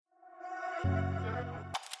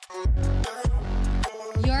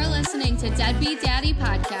You're listening to Deadbeat Daddy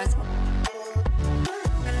Podcast.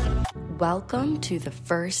 Welcome to the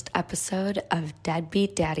first episode of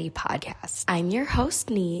Deadbeat Daddy Podcast. I'm your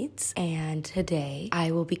host, Needs, and today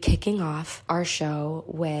I will be kicking off our show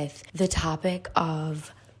with the topic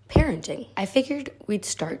of parenting. I figured we'd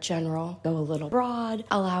start general, go a little broad,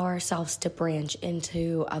 allow ourselves to branch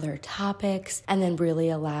into other topics, and then really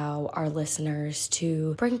allow our listeners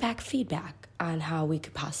to bring back feedback on how we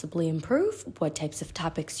could possibly improve, what types of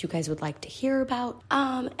topics you guys would like to hear about,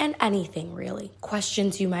 and anything really.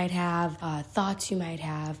 Questions you might have, thoughts you might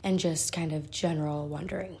have, and just kind of general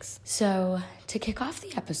wonderings. So to kick off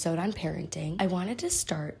the episode on parenting, I wanted to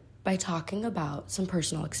start by talking about some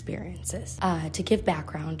personal experiences. To give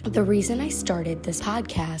background, the reason I started this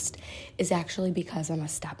podcast is actually because I'm a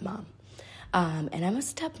stepmom. And I'm a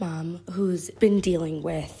stepmom who's been dealing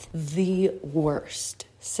with the worst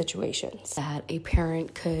situations that a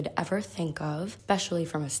parent could ever think of, especially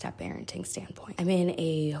from a step-parenting standpoint. I'm in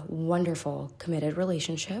a wonderful, committed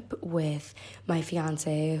relationship with my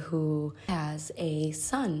fiance who has a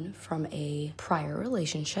son from a prior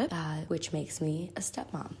relationship, which makes me a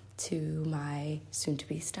stepmom to my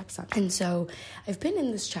soon-to-be stepson. And so I've been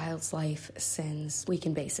in this child's life since we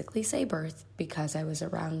can basically say birth, because I was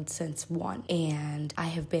around since 1. And I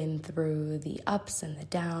have been through the ups and the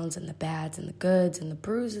downs and the bads and the goods and the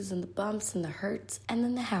bruises and the bumps and the hurts and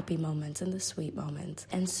then the happy moments and the sweet moments.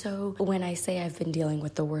 And so when I say I've been dealing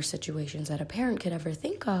with the worst situations that a parent could ever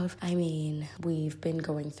think of, I mean, we've been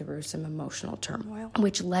going through some emotional turmoil,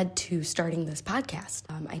 which led to starting this podcast.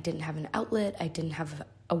 I didn't have an outlet. I didn't have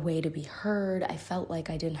a way to be heard. I felt like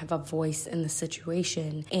I didn't have a voice in the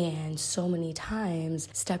situation, and so many times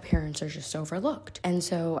step parents are just overlooked. And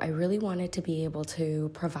so I really wanted to be able to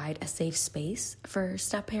provide a safe space for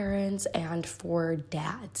step parents and for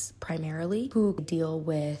dads primarily, who deal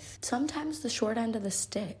with sometimes the short end of the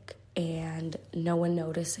stick and no one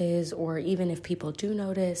notices, or even if people do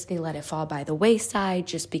notice, they let it fall by the wayside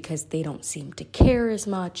just because they don't seem to care as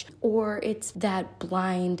much. Or it's that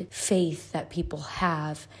blind faith that people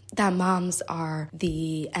have that moms are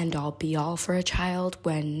the end-all be-all for a child,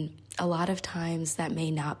 when a lot of times that may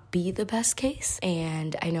not be the best case.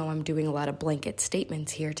 And I know I'm doing a lot of blanket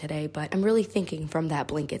statements here today, but I'm really thinking from that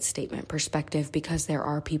blanket statement perspective, because there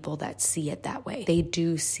are people that see it that way. They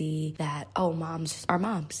do see that, oh, moms are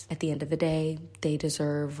moms. At the end of the day, they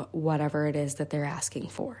deserve whatever it is that they're asking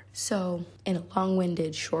for. So in a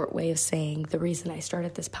long-winded, short way of saying, the reason I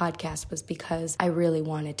started this podcast was because I really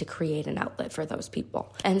wanted to create an outlet for those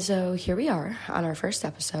people. And so here we are on our first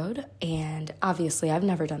episode. And obviously I've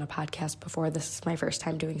never done a podcast before. This is my first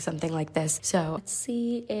time doing something like this. So let's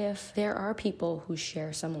see if there are people who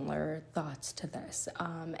share similar thoughts to this,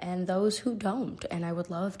 and those who don't. And I would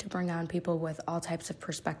love to bring on people with all types of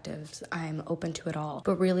perspectives. I'm open to it all.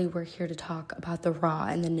 But really, we're here to talk about the raw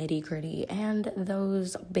and the nitty-gritty, and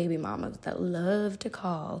those baby mamas that love to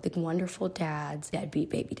call the wonderful dads deadbeat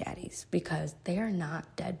baby daddies, because they are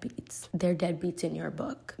not deadbeats. They're deadbeats in your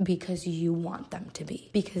book because you want them to be,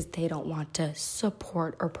 because they don't want to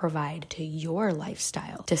support or provide to your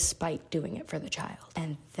lifestyle despite doing it for the child.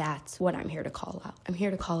 And that's what I'm here to call out. I'm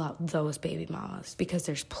here to call out those baby mamas, because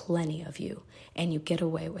there's plenty of you, and you get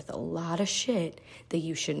away with a lot of shit that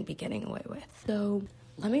you shouldn't be getting away with. So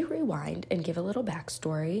let me rewind and give a little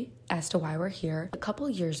backstory as to why we're here. A couple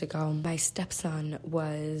years ago, my stepson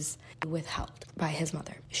was withheld by his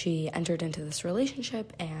mother. She entered into this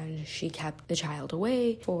relationship and she kept the child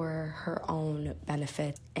away for her own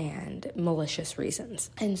benefit and malicious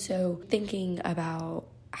reasons. And so thinking about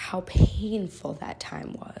how painful that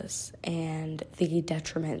time was and the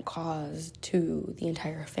detriment caused to the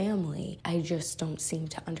entire family, I just don't seem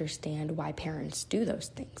to understand why parents do those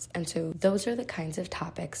things. And so those are the kinds of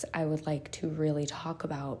topics I would like to really talk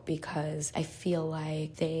about, because I feel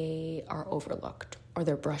like they are overlooked or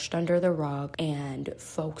they're brushed under the rug, and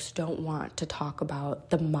folks don't want to talk about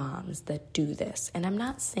the moms that do this. And I'm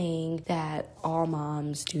not saying that all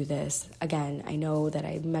moms do this. Again, I know that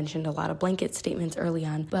I mentioned a lot of blanket statements early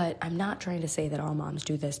on, but I'm not trying to say that all moms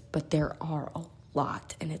do this, but there are a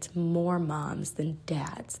lot, and it's more moms than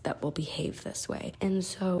dads that will behave this way. And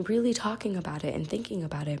so really talking about it and thinking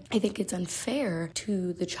about it, I think it's unfair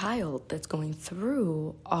to the child that's going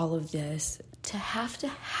through all of this to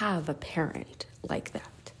have a parent like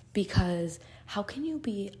that. Because how can you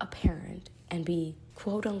be a parent and be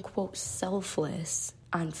quote unquote selfless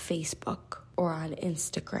on Facebook or on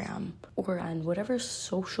Instagram or on whatever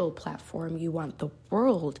social platform you want the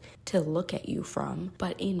world to look at you from.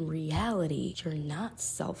 But in reality, you're not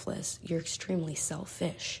selfless. You're extremely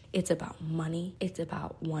selfish. It's about money. It's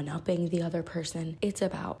about one-upping the other person. It's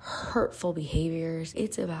about hurtful behaviors.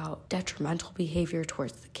 It's about detrimental behavior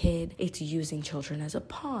towards the kid. It's using children as a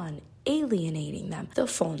pawn, alienating them, the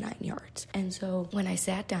full 9 yards. And so when I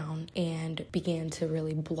sat down and began to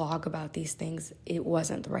really blog about these things, it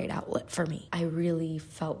wasn't the right outlet for me. I really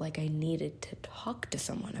felt like I needed to talk to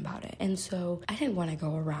someone about it. And so I didn't want to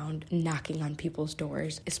go around knocking on people's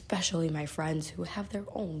doors, especially my friends who have their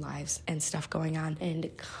own lives and stuff going on, and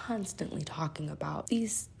constantly talking about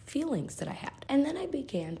these feelings that I had. And then I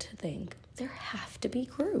began to think, there have to be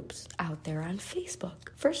groups out there on Facebook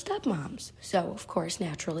for stepmoms. So, of course,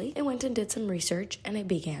 naturally, I went and did some research and I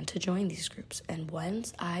began to join these groups. And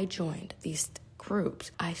once I joined these groups,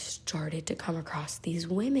 I started to come across these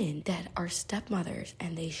women that are stepmothers,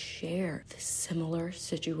 and they share the similar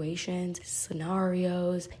situations,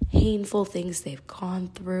 scenarios, painful things they've gone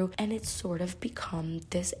through, and it's sort of become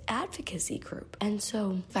this advocacy group. And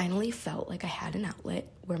so finally felt like I had an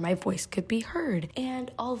outlet where my voice could be heard. And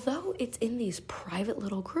although it's in these private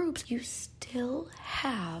little groups, you still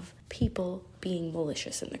have people being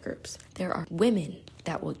malicious in the groups. There are women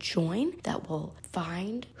that will join, that will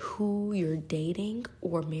find who you're dating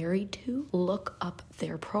or married to, look up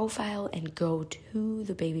their profile and go to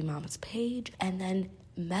the baby mama's page, and then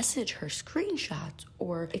message her screenshots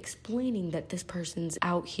or explaining that this person's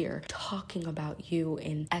out here talking about you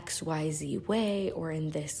in XYZ way or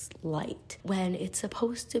in this light, when it's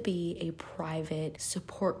supposed to be a private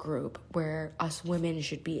support group where us women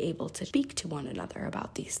should be able to speak to one another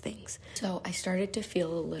about these things. So I started to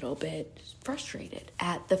feel a little bit frustrated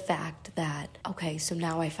at the fact that, okay, so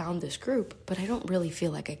now I found this group, but I don't really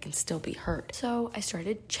feel like I can still be heard. So I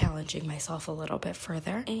started challenging myself a little bit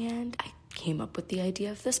further, and I came up with the idea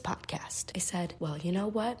of this podcast. I said, well, you know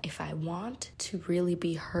what? If I want to really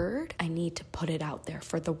be heard, I need to put it out there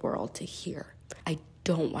for the world to hear. I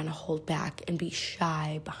don't want to hold back and be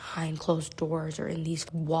shy behind closed doors or in these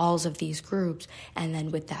walls of these groups, and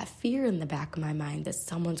then with that fear in the back of my mind that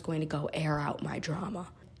someone's going to go air out my drama.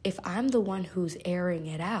 If I'm the one who's airing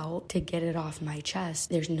it out to get it off my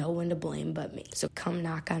chest, there's no one to blame but me. So come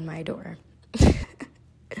knock on my door.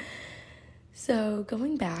 So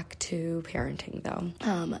going back to parenting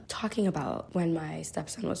though, talking about when my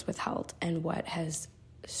stepson was withheld and what has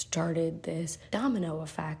started this domino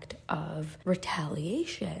effect of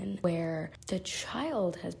retaliation where the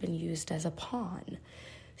child has been used as a pawn.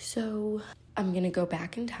 So I'm going to go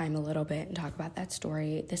back in time a little bit and talk about that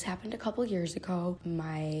story. This happened a couple years ago.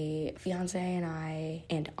 My fiance and I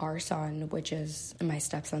and our son, which is my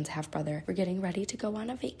stepson's half-brother, were getting ready to go on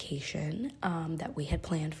a vacation that we had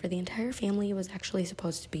planned for the entire family. It was actually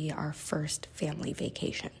supposed to be our first family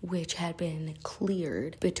vacation, which had been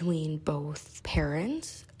cleared between both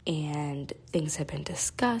parents, and things had been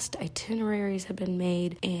discussed, itineraries had been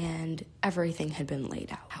made, and everything had been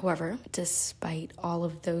laid out. However, despite all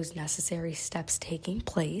of those necessary steps taking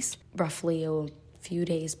place, roughly a few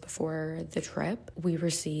days before the trip, we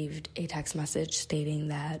received a text message stating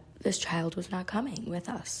that this child was not coming with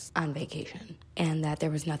us on vacation and that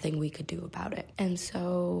there was nothing we could do about it. And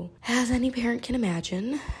so, as any parent can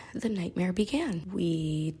imagine, the nightmare began.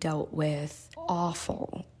 We dealt with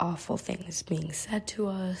awful things being said to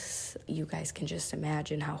us. You guys can just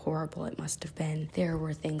imagine how horrible it must have been. There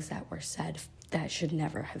were things that were said that should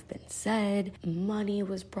never have been said. Money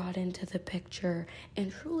was brought into the picture.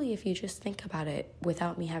 And truly, if you just think about it,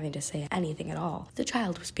 without me having to say anything at all, the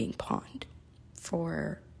child was being pawned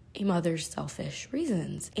for a mother's selfish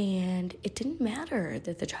reasons. And it didn't matter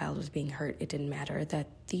that the child was being hurt. It didn't matter that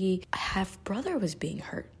the half-brother was being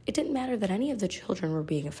hurt. It didn't matter that any of the children were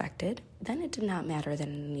being affected. Then it did not matter that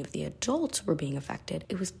any of the adults were being affected.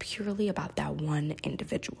 It was purely about that one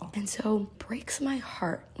individual. And so it breaks my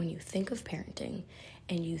heart when you think of parenting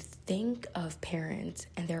and you think of parents,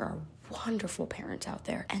 and there are wonderful parents out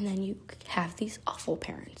there, and then you have these awful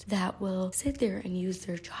parents that will sit there and use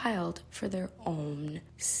their child for their own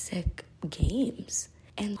sick games.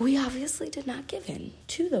 And we obviously did not give in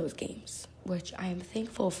to those games, which I am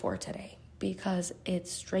thankful for today, because it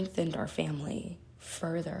strengthened our family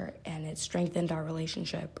further and it strengthened our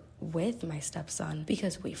relationship with my stepson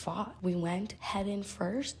because we fought. We went head in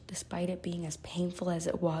first, despite it being as painful as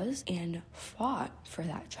it was, and fought for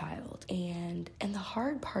that child. And the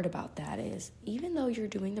hard part about that is, even though you're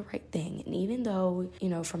doing the right thing, and even though,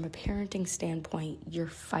 from a parenting standpoint, you're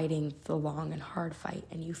fighting the long and hard fight,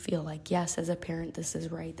 and you feel like, yes, as a parent, this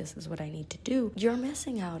is right, this is what I need to do, you're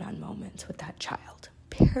missing out on moments with that child.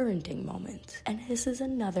 parenting moments. And this is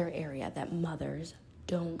another area that mothers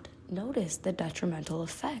don't notice the detrimental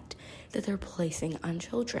effect that they're placing on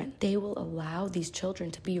children. They will allow these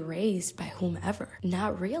children to be raised by whomever,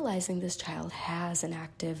 not realizing this child has an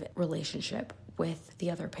active relationship with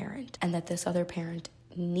the other parent, and that this other parent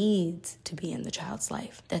needs to be in the child's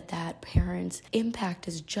life, that parent's impact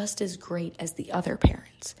is just as great as the other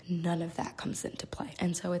parent's. None of that comes into play.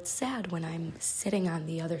 And so it's sad when I'm sitting on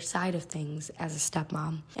the other side of things as a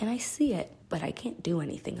stepmom and I see it, but I can't do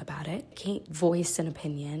anything about it. I can't voice an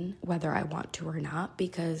opinion whether I want to or not,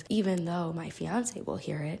 because even though my fiance will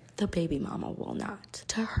hear it, the baby mama will not.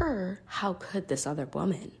 To her, how could this other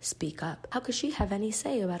woman speak up? How could she have any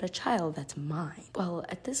say about a child that's mine? Well,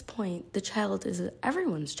 at this point, the child is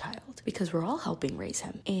everyone's child because we're all helping raise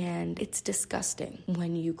him. And it's disgusting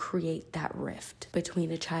when you create that rift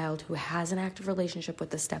between a child who has an active relationship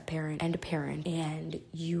with a step-parent and a parent, and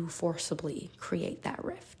you forcibly create that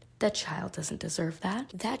rift. That child doesn't deserve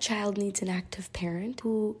that. That child needs an active parent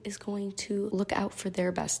who is going to look out for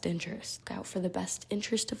their best interest, look out for the best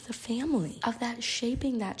interest of the family, of that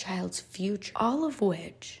shaping that child's future, all of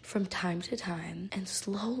which from time to time and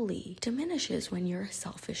slowly diminishes when you're a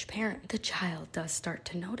selfish parent. The child does start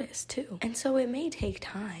to notice too. And so it may take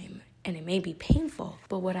time. And it may be painful,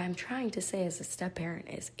 but what I'm trying to say as a step-parent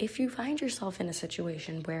is if you find yourself in a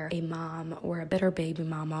situation where a mom or a bitter baby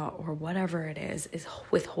mama or whatever it is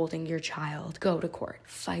withholding your child, go to court.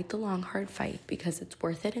 Fight the long, hard fight, because it's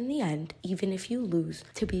worth it in the end, even if you lose,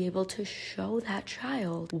 to be able to show that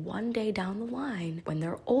child one day down the line when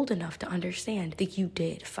they're old enough to understand that you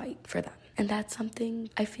did fight for them. And that's something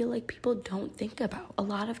I feel like people don't think about. A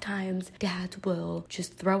lot of times, dads will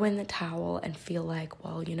just throw in the towel and feel like,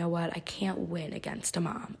 well, you know what? I can't win against a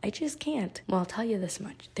mom. I just can't. Well, I'll tell you this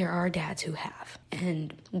much. There are dads who have.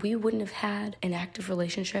 And we wouldn't have had an active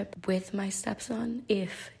relationship with my stepson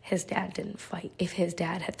if his dad didn't fight, if his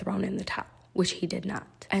dad had thrown in the towel, which he did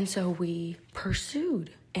not. And so we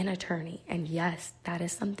pursued an attorney. And yes, that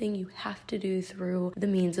is something you have to do through the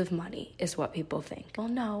means of money, is what people think. Well,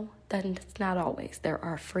 no, then it's not always. There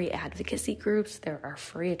are free advocacy groups, there are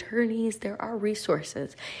free attorneys, there are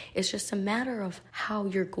resources. It's just a matter of how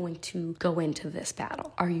you're going to go into this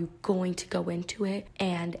battle. Are you going to go into it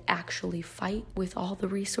and actually fight with all the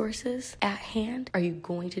resources at hand? Are you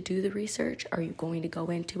going to do the research? Are you going to go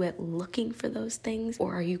into it looking for those things?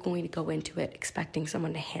 Or are you going to go into it expecting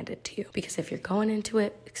someone to hand it to you? Because if you're going into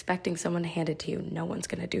it expecting someone to hand it to you, no one's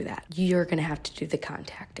going to do that. You're going to have to do the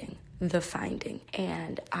contacting, the finding.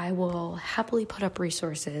 And I will happily put up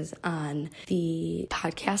resources on the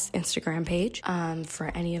podcast Instagram page for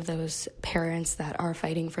any of those parents that are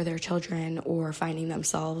fighting for their children or finding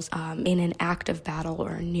themselves in an active battle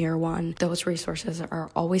or near one. Those resources are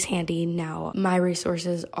always handy. Now, my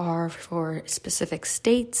resources are for specific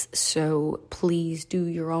states, so please do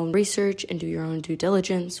your own research and do your own due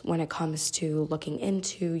diligence when it comes to looking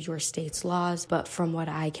into your state's laws. But from what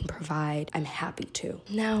I can provide, I'm happy to.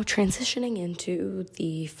 Now, transitioning into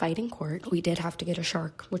the fight in court, we did have to get a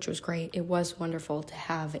shark, which was great. It was wonderful to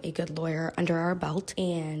have a good lawyer under our belt,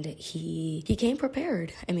 and he came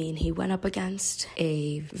prepared. I mean, he went up against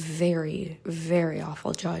a very, very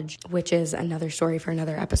awful judge, which is another story for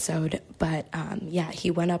another episode. But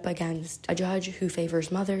he went up against a judge who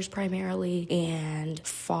favors mothers primarily and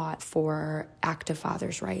fought for active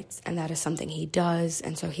fathers' rights, and that is something he does,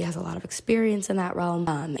 and so he has a lot of experience in that realm.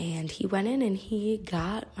 And he went in and he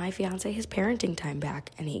got my fiance his parenting time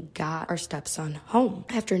back, and he got our stepson home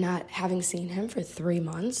after not having seen him for 3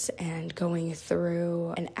 months and going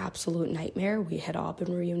through an absolute nightmare. We had all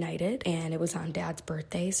been reunited, and it was on Dad's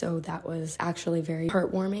birthday, so that was actually very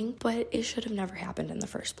heartwarming, but it should have never happened in the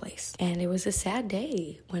first place. And it was a sad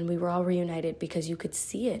day when we were all reunited, because you could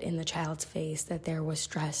see it in the child's face that there was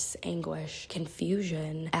stress, anguish,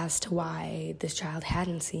 confusion as to why this child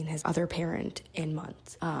hadn't seen his other parent in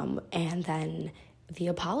months. And then the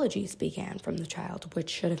apologies began from the child, which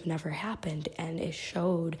should have never happened, and it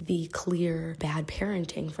showed the clear bad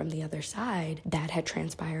parenting from the other side that had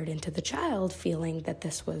transpired into the child feeling that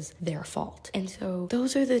this was their fault. And so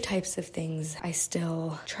those are the types of things I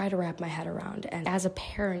still try to wrap my head around. And as a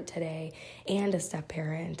parent today and a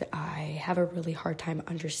step-parent, I have a really hard time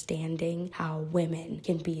understanding how women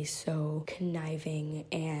can be so conniving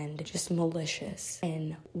and just malicious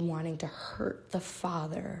and wanting to hurt the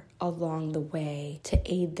father along the way to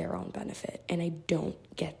aid their own benefit. And I don't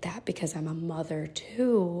get that because I'm a mother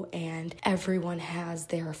too, and everyone has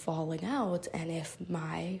their falling out. And if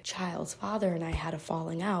my child's father and I had a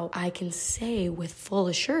falling out, I can say with full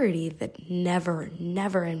assurity that never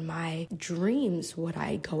in my dreams would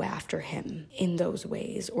I go after him in those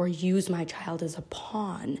ways or use my child as a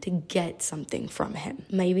pawn to get something from him.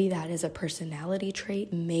 Maybe that is a personality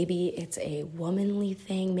trait. Maybe it's a womanly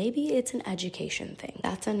thing. Maybe it's an education thing.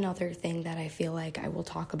 That's another thing that I feel like I will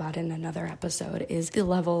talk about in another episode, is the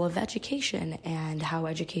level of education and how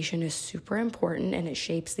education is super important, and it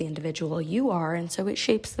shapes the individual you are, and so it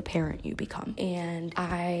shapes the parent you become. And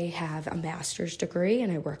I have a master's degree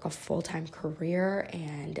and I work a full-time career,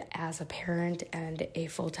 and as a parent and a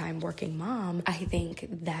full-time working mom, I think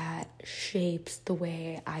that shapes the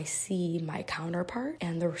way I see my counterpart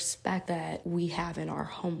and the respect that we have in our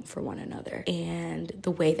home for one another and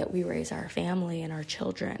the way that we raise our family and our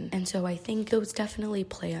children. And so I think those definitely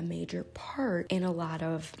play a major part in a lot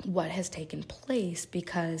of what has taken place,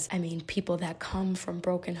 because people that come from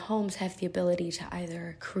broken homes have the ability to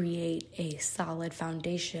either create a solid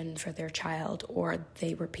foundation for their child or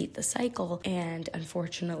they repeat the cycle. And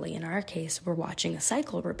unfortunately, in our case, we're watching a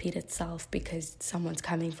cycle repeat itself because someone's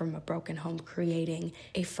coming from a broken home creating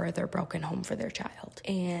a further broken home for their child.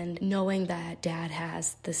 And knowing that dad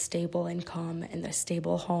has the stable income and the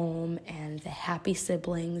stable home and the happy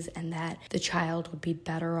siblings, and that the child would be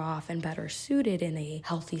better off and better suited in a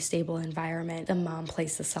healthy, stable environment, the mom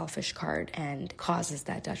plays the selfish card and causes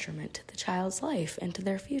that detriment to the child's life and to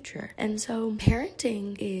their future. And so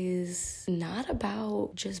parenting is not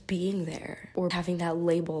about just being there or having that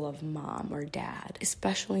label of mom or dad,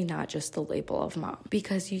 especially not just the label of mom,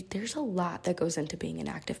 because there's a lot that goes into being an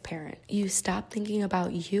active parent. You stop thinking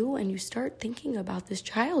about you and you start thinking about this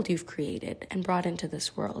child you've created and brought into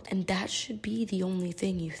this world. And that should be the only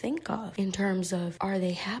thing you think of in terms of, are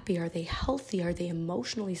they happy? Are they healthy? Are they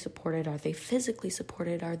emotionally supported? Are they physically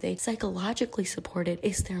supported? Are they psychologically supported?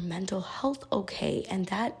 Is their mental health okay? And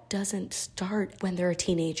that doesn't start when they're a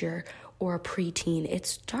teenager or a preteen. It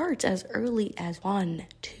starts as early as 1,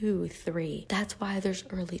 2, 3. That's why there's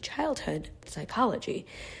early childhood psychology,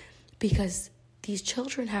 because these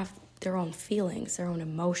children have their own feelings, their own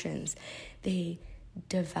emotions. They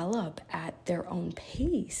develop at their own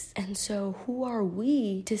pace. And so who are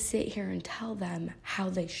we to sit here and tell them how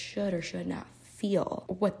they should or should not feel,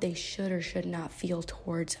 what they should or should not feel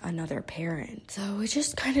towards another parent? So it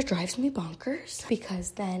just kind of drives me bonkers,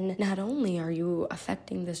 because then not only are you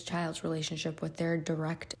affecting this child's relationship with their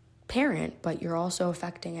direct parent, but you're also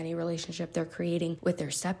affecting any relationship they're creating with their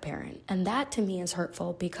step-parent. And that to me is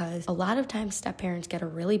hurtful, because a lot of times step-parents get a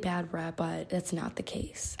really bad rep, but that's not the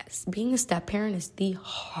case. Being a step-parent is the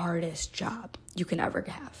hardest job you can ever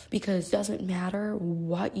have, because it doesn't matter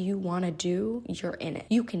what you want to do, you're in it.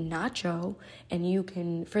 You can nacho, and you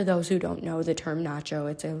can, for those who don't know the term nacho,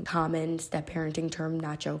 it's a common step-parenting term,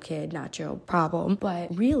 nacho kid, nacho problem,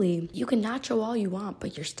 but really, you can nacho all you want,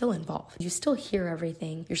 but you're still involved. You still hear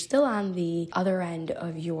everything. You're still on the other end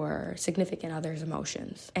of your significant other's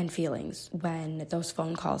emotions and feelings when those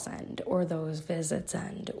phone calls end, or those visits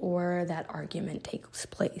end, or that argument takes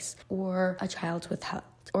place, or a child's withheld,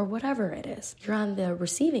 or whatever it is. You're on the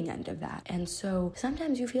receiving end of that. And so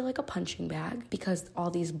sometimes you feel like a punching bag because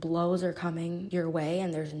all these blows are coming your way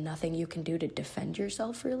and there's nothing you can do to defend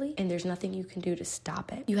yourself, really, and there's nothing you can do to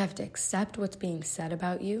stop it. You have to accept what's being said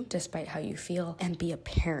about you despite how you feel and be a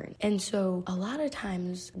parent. And so a lot of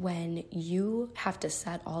times when you have to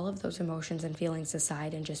set all of those emotions and feelings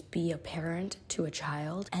aside and just be a parent to a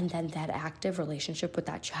child, and then that active relationship with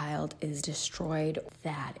that child is destroyed,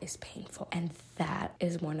 that is painful. And that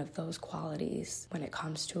is one of those qualities when it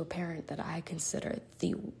comes to a parent that I consider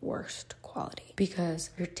the worst quality, because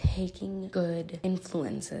you're taking good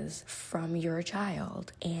influences from your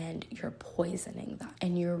child and you're poisoning them,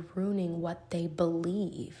 and you're ruining what they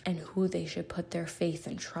believe and who they should put their faith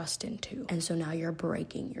and trust into. And so now you're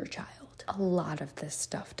breaking your child. A lot of this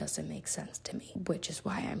stuff doesn't make sense to me, which is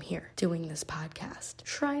why I'm here doing this podcast,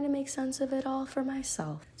 trying to make sense of it all for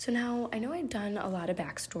myself. So now I know I've done a lot of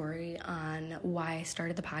backstory on why I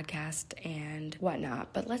started the podcast and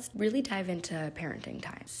whatnot, but let's really dive into parenting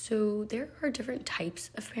time. So there are different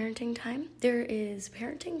types of parenting time. There is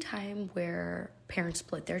parenting time where parents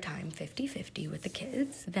split their time 50-50 with the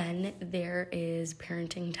kids. Then there is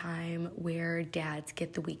parenting time where dads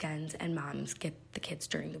get the weekends and moms get the kids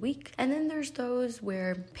during the week. And then there's those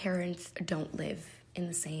where parents don't live in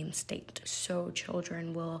the same state. So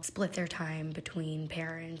children will split their time between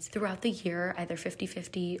parents throughout the year, either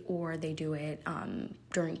 50-50 or they do it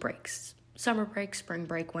during breaks. summer break, spring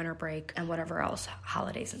break, winter break, and whatever else,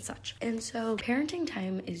 holidays and such. And so parenting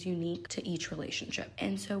time is unique to each relationship.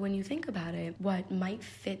 And so when you think about it, what might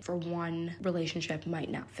fit for one relationship might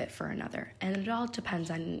not fit for another. And it all depends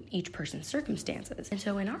on each person's circumstances. And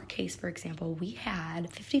so in our case, for example, we had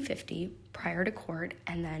 50-50 prior to court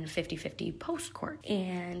and then 50-50 post-court.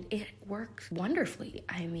 And it works wonderfully.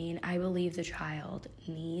 I mean, I believe the child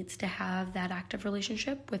needs to have that active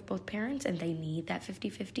relationship with both parents, and they need that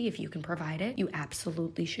 50-50. If you can provide it, you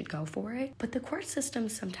absolutely should go for it. But the court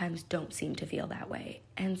systems sometimes don't seem to feel that way.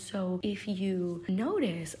 And so if you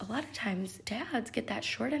notice, a lot of times dads get that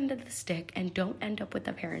short end of the stick and don't end up with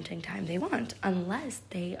the parenting time they want unless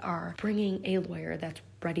they are bringing a lawyer that's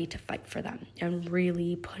ready to fight for them and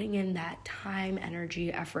really putting in that time,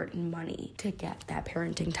 energy, effort, and money to get that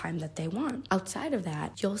parenting time that they want. Outside of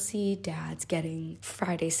that, you'll see dads getting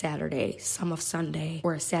Friday, Saturday, some of Sunday,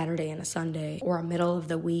 or a Saturday and a Sunday, or a middle of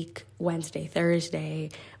the week, Wednesday,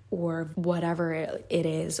 Thursday, or whatever it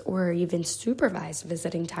is, or even supervised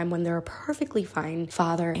visiting time when they're a perfectly fine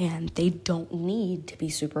father and they don't need to be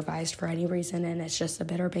supervised for any reason, and it's just a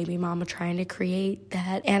bitter baby mama trying to create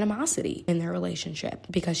that animosity in their relationship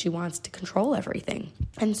because she wants to control everything.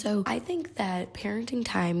 And so I think that parenting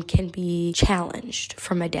time can be challenged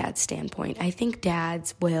from a dad's standpoint. I think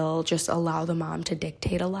dads will just allow the mom to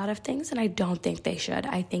dictate a lot of things, and I don't think they should.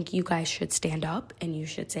 I think you guys should stand up and you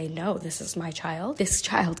should say, no, this is my child. This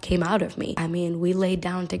child came out of me. I mean, we laid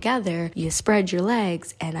down together, you spread your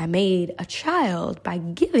legs, and I made a child by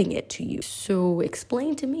giving it to you. So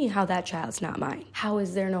explain to me how that child's not mine. How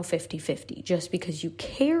is there no 50-50? Just because you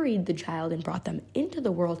carried the child and brought them into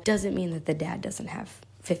the world doesn't mean that the dad doesn't have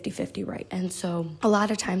 50-50 right. And so a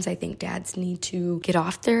lot of times I think dads need to get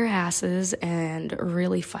off their asses and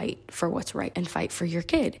really fight for what's right and fight for your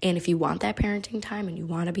kid. And if you want that parenting time and you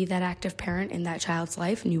want to be that active parent in that child's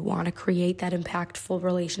life and you want to create that impactful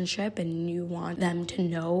relationship and you want them to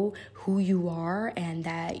know who you are and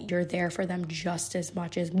that you're there for them just as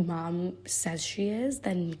much as mom says she is,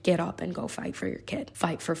 then get up and go fight for your kid.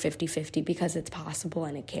 Fight for 50-50 because it's possible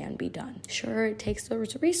and it can be done. Sure, it takes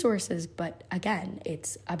those resources, but again,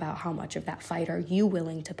 it's about how much of that fight are you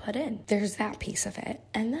willing to put in. There's that piece of it.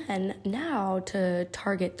 And then now to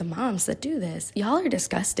target the moms that do this, y'all are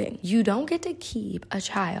disgusting. You don't get to keep a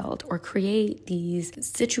child or create these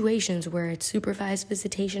situations where it's supervised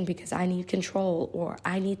visitation because I need control or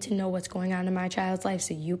I need to know what's going on in my child's life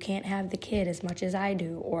so you can't have the kid as much as I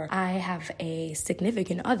do, or I have a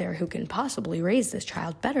significant other who can possibly raise this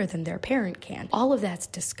child better than their parent can. All of that's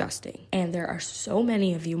disgusting. And there are so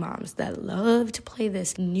many of you moms that love to play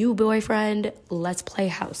this new boyfriend, let's play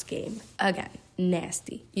house game. Again,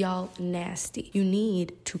 nasty. Y'all nasty. You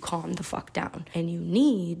need to calm the fuck down and you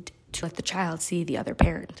need to let the child see the other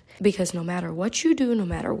parent. Because no matter what you do, no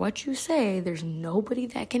matter what you say, there's nobody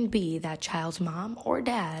that can be that child's mom or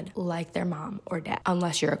dad like their mom or dad.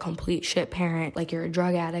 Unless you're a complete shit parent, like you're a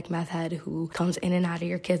drug addict, meth head who comes in and out of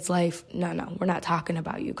your kid's life. No, we're not talking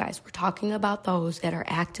about you guys. We're talking about those that are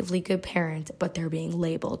actively good parents, but they're being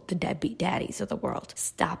labeled the deadbeat daddies of the world.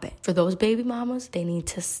 Stop it. For those baby mamas, they need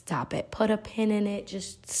to stop it. Put a pin in it.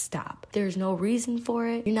 Just stop. There's no reason for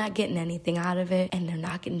it. You're not getting anything out of it, and they're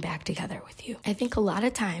not getting back together with you. I think a lot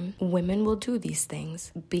of time women will do these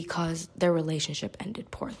things because their relationship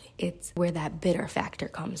ended poorly. It's where that bitter factor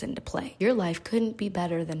comes into play. Your life couldn't be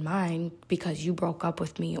better than mine because you broke up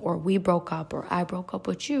with me, or we broke up, or I broke up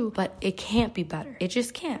with you, but it can't be better. It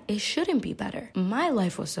just can't. It shouldn't be better. My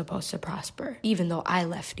life was supposed to prosper, even though I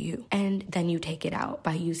left you. And then you take it out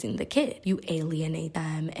by using the kid. You alienate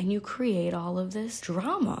them and you create all of this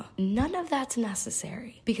drama. None of that's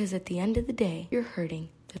necessary because at the end of the day, you're hurting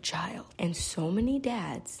the child. And so many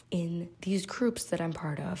dads in these groups that I'm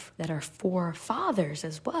part of that are for fathers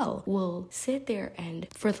as well will sit there and,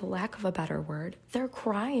 for the lack of a better word, they're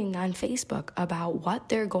crying on Facebook about what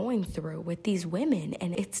they're going through with these women.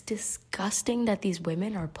 And it's disgusting that these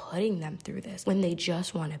women are putting them through this when they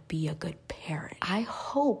just want to be a good parent. I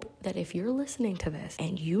hope that if you're listening to this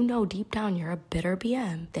and you know deep down you're a bitter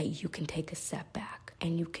BM, that you can take a step back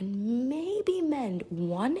and you can maybe mend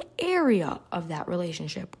one area of that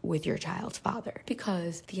relationship with your child's father.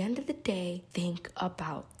 Because at the end of the day, think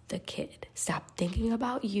about the kid. Stop thinking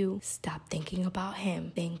about you. Stop thinking about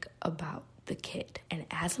him. Think about the kid. And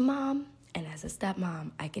as a mom and as a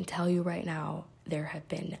stepmom, I can tell you right now, There have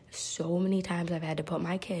been so many times I've had to put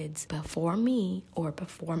my kids before me or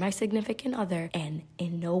before my significant other, and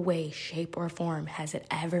in no way, shape, or form has it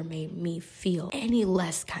ever made me feel any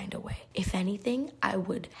less kind of way. If anything, I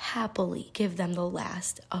would happily give them the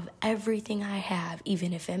last of everything I have,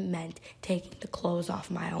 even if it meant taking the clothes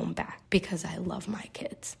off my own back, because I love my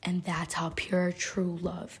kids. And that's how pure, true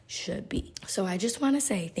love should be. So I just want to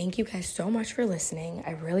say thank you guys so much for listening.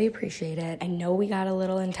 I really appreciate it. I know we got a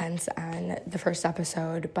little intense on the first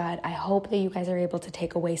episode, but I hope that you guys are able to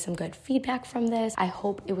take away some good feedback from this. I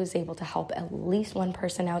hope it was able to help at least one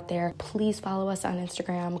person out there. Please follow us on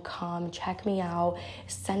Instagram. Come check me out.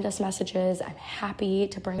 Send us messages. I'm happy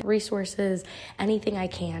to bring resources, anything I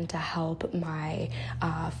can to help my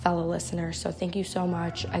fellow listeners. So thank you so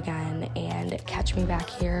much again, and catch me back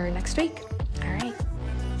here next week. All right.